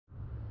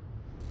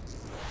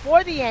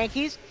For the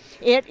Yankees,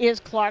 it is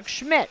Clark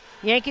Schmidt.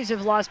 The Yankees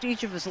have lost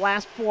each of his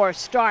last 4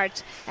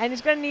 starts, and he's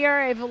got an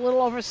ERA of a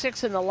little over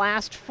 6 in the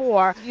last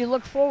 4. You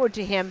look forward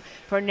to him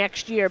for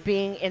next year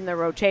being in the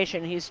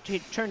rotation. He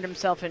turned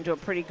himself into a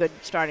pretty good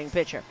starting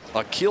pitcher.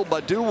 Akil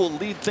Baddoo will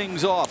lead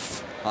things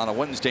off on a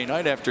Wednesday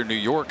night after New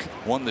York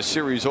won the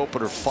series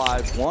opener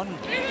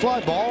 5-1.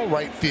 Fly ball,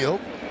 right field.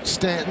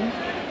 Stanton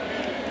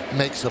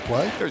makes the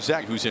play. There's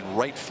Zach, who's in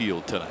right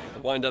field tonight.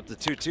 Wind up the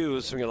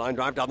 2-2, swing a line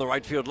drive down the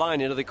right field line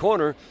into the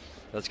corner.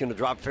 That's going to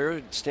drop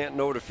fair. Stanton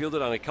over to field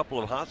it on a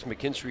couple of hops.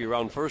 McKinstry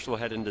around first will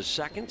head into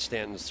second.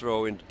 Stanton's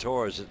throw into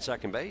Torres at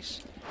second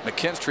base.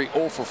 McKinstry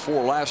 0 for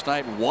 4 last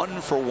night,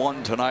 1 for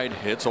 1 tonight.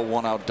 Hits a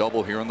 1-out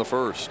double here in the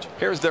first.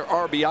 Here's their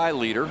RBI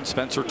leader,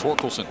 Spencer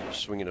Torkelson.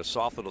 Swinging a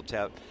soft little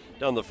tap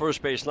down the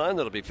first base line.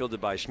 That'll be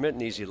fielded by Schmidt.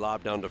 An easy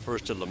lob down to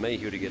first to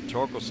LeMahieu to get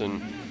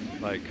Torkelson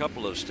by a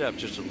couple of steps.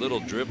 Just a little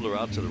dribbler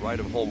out to the right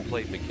of home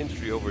plate.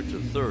 McKinstry over to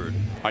third.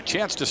 A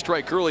chance to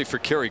strike early for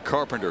Kerry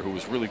Carpenter, who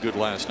was really good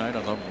last night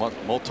on the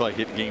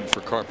multi-hit game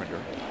for Carpenter.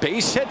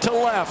 Base hit to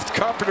left.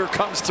 Carpenter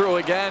comes through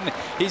again.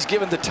 He's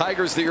given the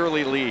Tigers the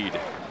early lead.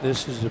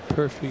 This is a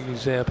perfect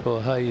example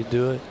of how you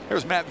do it.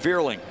 Here's Matt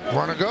Vierling.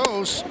 Runner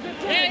goes.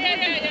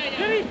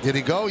 Did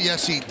he go?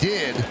 Yes, he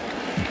did.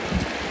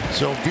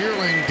 So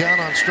Vierling down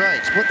on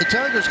strikes. But the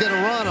Tigers get a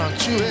run on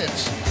 2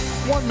 hits.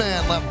 1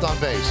 man left on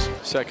base.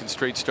 Second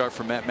straight start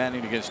for Matt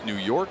Manning against New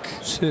York.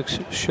 6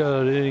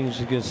 shutout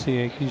innings against the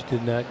Yankees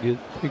did not get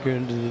figured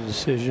into the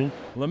decision.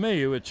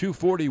 LeMahieu at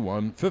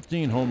 241,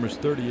 15 homers,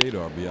 38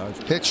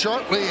 RBIs. Hit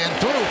sharply and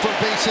through for a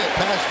base hit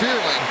past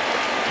Vierling.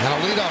 And a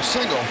leadoff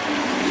single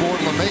for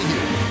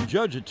LeMahieu.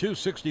 Judge at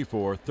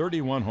 264,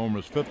 31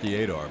 homers,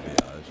 58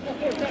 RBIs.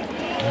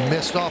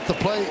 Missed off the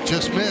plate,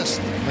 just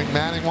missed. I think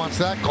Manning wants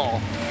that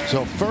call.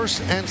 So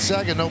first and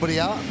second, nobody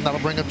out, and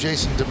that'll bring up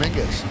Jasson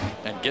Domínguez.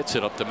 And gets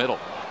it up the middle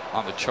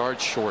on the charge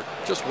short.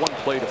 Just 1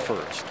 play to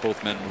first.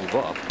 Both men move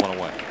up, 1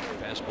 away.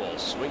 Fastball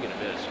swinging a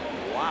miss.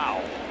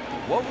 Wow.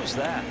 What was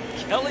that?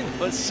 Kelly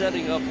was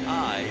setting up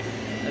high,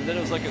 and then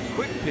it was like a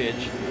quick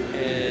pitch,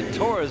 and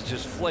Torres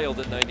just flailed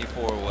at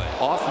 94 away.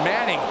 Off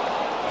Manning.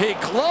 He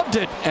gloved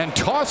it and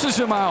tosses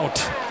him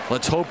out.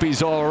 Let's hope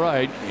he's all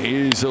right.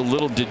 He's a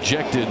little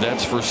dejected,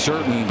 that's for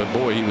certain. But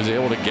boy, he was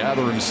able to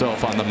gather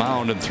himself on the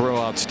mound and throw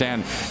out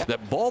Stanton.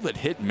 That ball that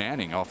hit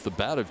Manning off the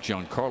bat of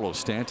Giancarlo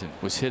Stanton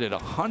was hit at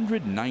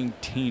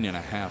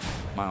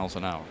 119.5 miles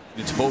an hour.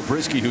 It's Beau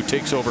Brieske who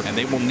takes over, and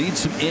they will need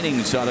some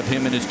innings out of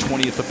him in his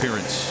 20th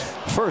appearance.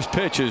 First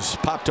pitch is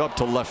popped up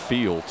to left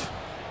field.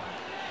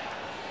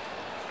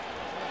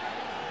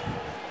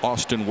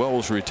 Austin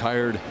Wells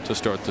retired to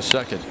start the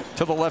second.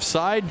 To the left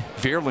side,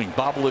 Vierling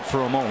bobbled it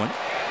for a moment,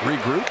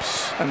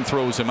 regroups, and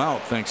throws him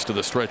out thanks to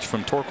the stretch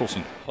from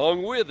Torkelson.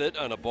 Hung with it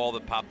on a ball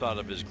that popped out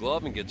of his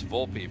glove and gets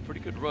Volpe, pretty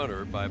good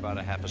runner, by about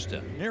a half a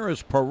step. Here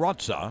is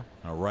Perazza,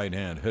 a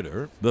right-hand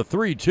hitter. The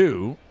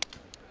 3-2.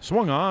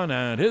 Swung on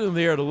and hit in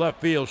the air to left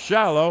field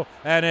shallow,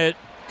 and it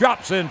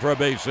drops in for a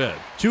base hit.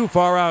 Too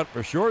far out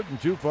for short and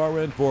too far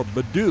in for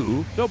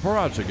Baddoo. So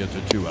Perazza gets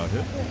a 2-out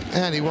hit.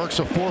 And he works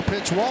a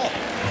 4-pitch walk.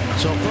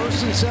 So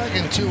first and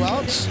second, 2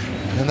 outs.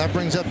 And that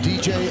brings up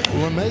DJ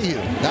LeMahieu.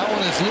 That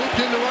one is looped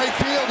into right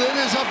field. It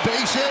is a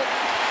base hit.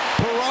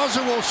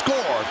 Perazza will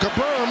score.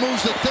 Cabrera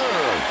moves to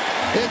third.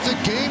 It's a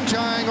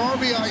game-tying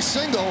RBI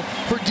single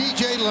for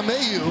DJ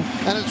LeMahieu,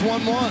 and it's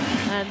 1-1.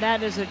 And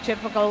that is a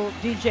typical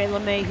DJ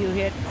LeMahieu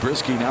hit.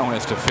 Brieske now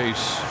has to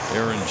face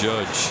Aaron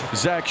Judge.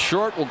 Zach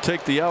Short will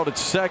take the out at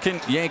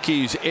second.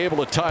 Yankees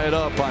able to tie it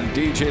up on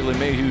DJ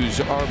LeMahieu's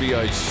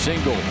RBI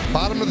single.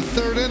 Bottom of the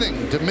 3rd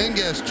inning,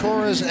 Domínguez,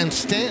 Torres, and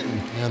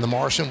Stanton. And the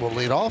Martian will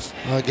lead off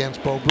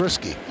against Beau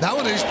Brieske. That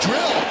one is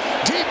drilled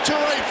deep to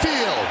right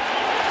field.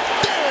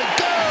 There it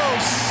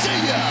goes.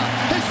 See ya.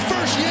 His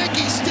first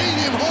Yankee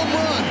Stadium home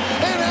run.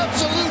 An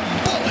absolute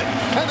bullet.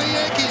 And the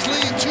Yankees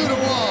lead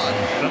 2-1.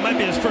 That might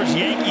be his first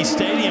Yankee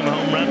Stadium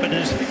home run, but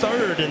his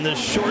 3rd in this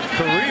short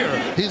career.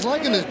 He's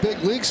liking his big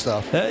league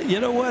stuff. You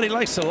know what? He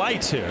likes the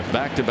lights here.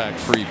 Back-to-back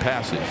free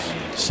passes.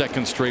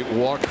 Second straight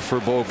walk for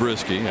Beau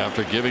Brieske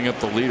after giving up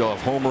the leadoff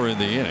homer in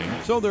the inning.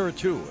 So there are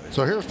 2.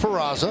 So here's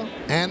Perazza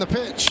and the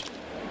pitch.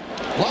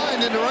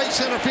 Lined into right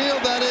center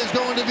field. That is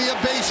going to be a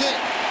base hit.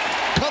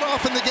 Cut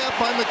off in the gap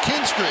by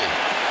McKinstry.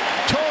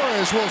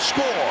 Torres will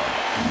score.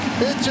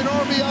 It's an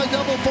RBI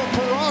double for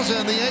Perazza,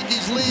 and the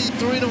Yankees lead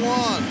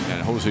 3-1.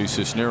 And Jose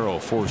Cisnero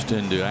forced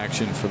into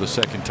action for the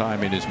second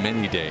time in as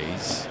many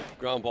days.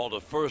 Ground ball to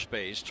first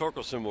base.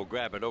 Torkelson will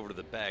grab it over to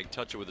the bag,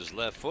 touch it with his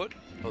left foot.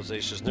 Jose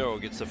Cisnero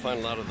gets the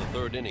final out of the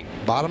 3rd inning.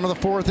 Bottom of the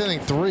 4th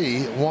inning,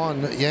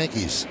 3-1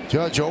 Yankees.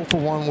 Judge 0 for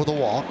 1 with a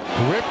walk.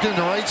 Ripped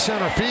into right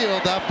center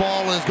field. That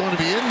ball is going to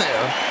be in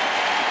there.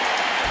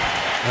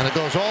 And it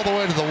goes all the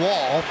way to the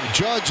wall.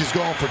 Judge is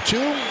going for 2,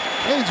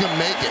 and he's going to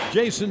make it.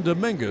 Jasson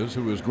Domínguez,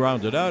 who was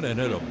grounded out and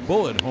hit a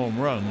bullet home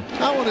run.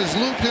 That one is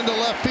looped into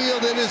left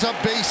field. It is a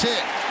base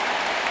hit.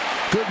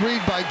 Good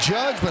read by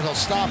Judge, but he'll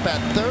stop at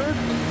 3rd.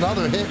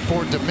 Another hit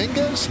for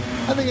Domínguez.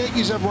 And the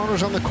Yankees have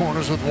runners on the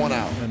corners with 1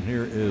 out. And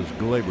here is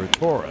Gleyber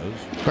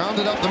Torres.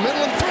 Grounded up the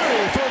middle and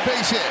through for a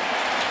base hit.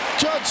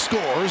 Judge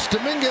scores.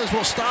 Domínguez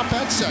will stop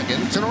at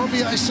second. It's an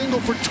RBI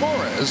single for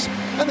Torres,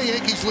 and the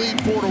Yankees lead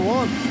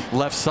 4-1.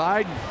 Left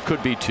side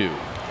could be 2.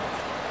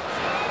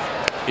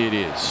 It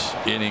is.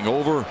 Inning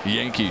over.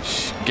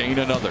 Yankees gain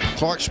another.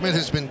 Clark Schmidt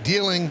has been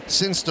dealing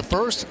since the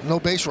first. No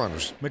base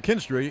runners.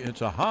 McKinstry,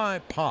 it's a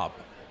high pop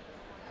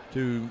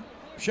to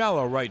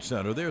shallow right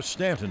center. There's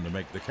Stanton to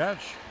make the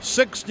catch.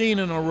 16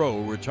 in a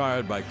row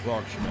retired by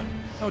Clark Schmidt.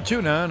 Now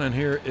 2-9, and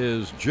here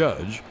is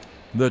Judge.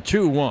 The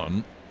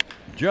 2-1.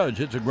 Judge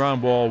hits a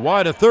ground ball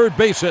wide, a third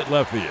base hit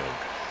left field.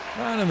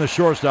 And in the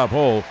shortstop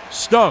hole,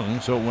 stung,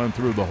 so it went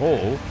through the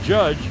hole.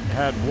 Judge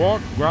had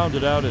walked,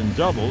 grounded out in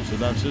double, so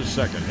that's his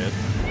second hit.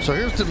 So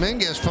here's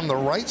Domínguez from the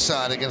right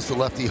side against the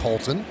lefty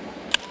Holton.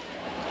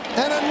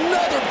 And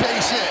another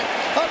base hit.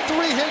 A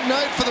 3-hit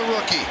night for the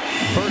rookie.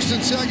 First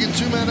and second,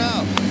 2 men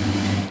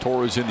out.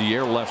 Torres in the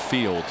air left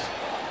field.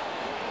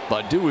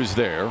 Badu is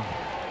there.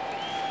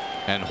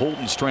 And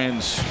Holton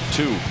strands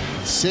 2.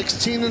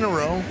 16 in a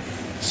row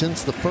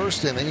since the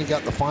first inning. He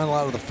got the final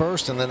out of the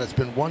first, and then it's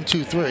been 1,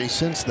 2, 3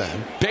 since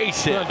then.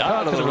 Base hit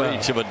out of the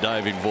reach of a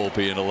diving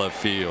Volpe into left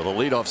field. A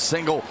leadoff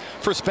single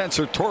for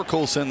Spencer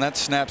Torkelson. That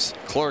snaps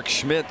Clark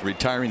Schmidt,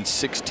 retiring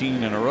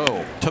 16 in a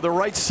row. To the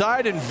right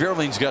side, and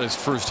Verling's got his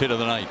first hit of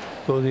the night.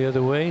 Go the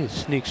other way,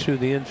 sneaks through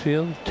the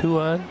infield, 2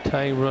 on,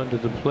 tying run to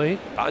the plate.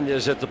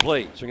 Banez at the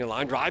plate, swinging a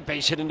line drive,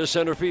 base hit into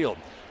center field.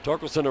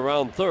 Torkelson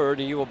around third.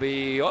 He will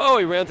be, oh,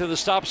 he ran through the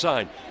stop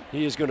sign.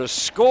 He is going to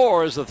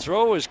score as the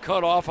throw is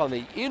cut off on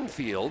the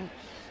infield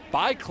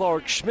by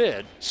Clark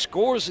Schmidt.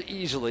 Scores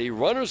easily,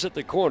 runners at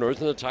the corners,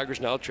 and the Tigers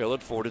now trail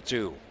at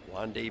 4-2.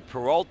 Wandy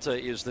Peralta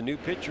is the new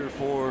pitcher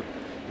for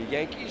the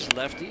Yankees,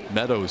 lefty.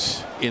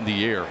 Meadows in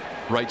the air,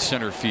 right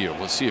center field.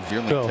 Let's see if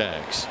Verling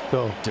tags.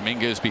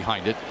 Domínguez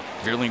behind it.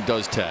 Verling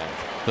does tag.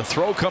 The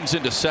throw comes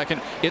into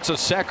second. It's a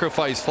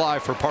sacrifice fly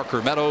for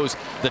Parker Meadows.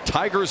 The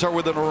Tigers are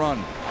within a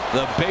run.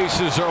 The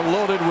bases are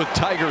loaded with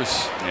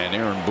Tigers. And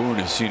Aaron Boone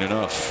has seen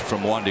enough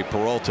from Wandy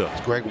Peralta.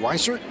 Greg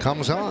Weissert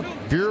comes on.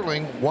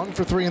 Verling 1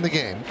 for 3 in the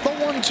game. The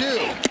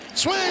 1-2.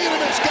 Swing and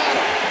a miss. Got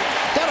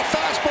him. Got a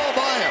fastball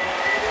by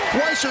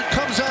him. Weissert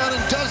comes on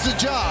and does the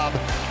job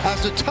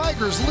as the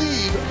Tigers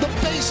leave. The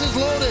bases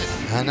loaded.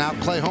 And now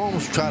Clay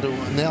Holmes try to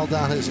nail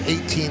down his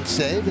 18th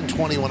save in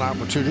 21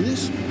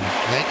 opportunities.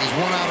 Yankees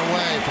 1 out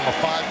away from a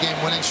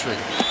 5-game winning streak.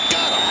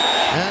 Got him.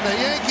 And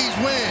the Yankees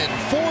win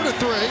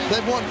 4-3.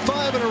 They've won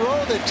 5 in a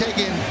row. They've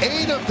taken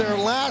 8 of their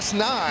last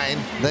 9.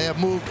 They have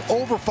moved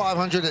over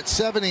 500 at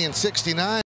 70 and 69.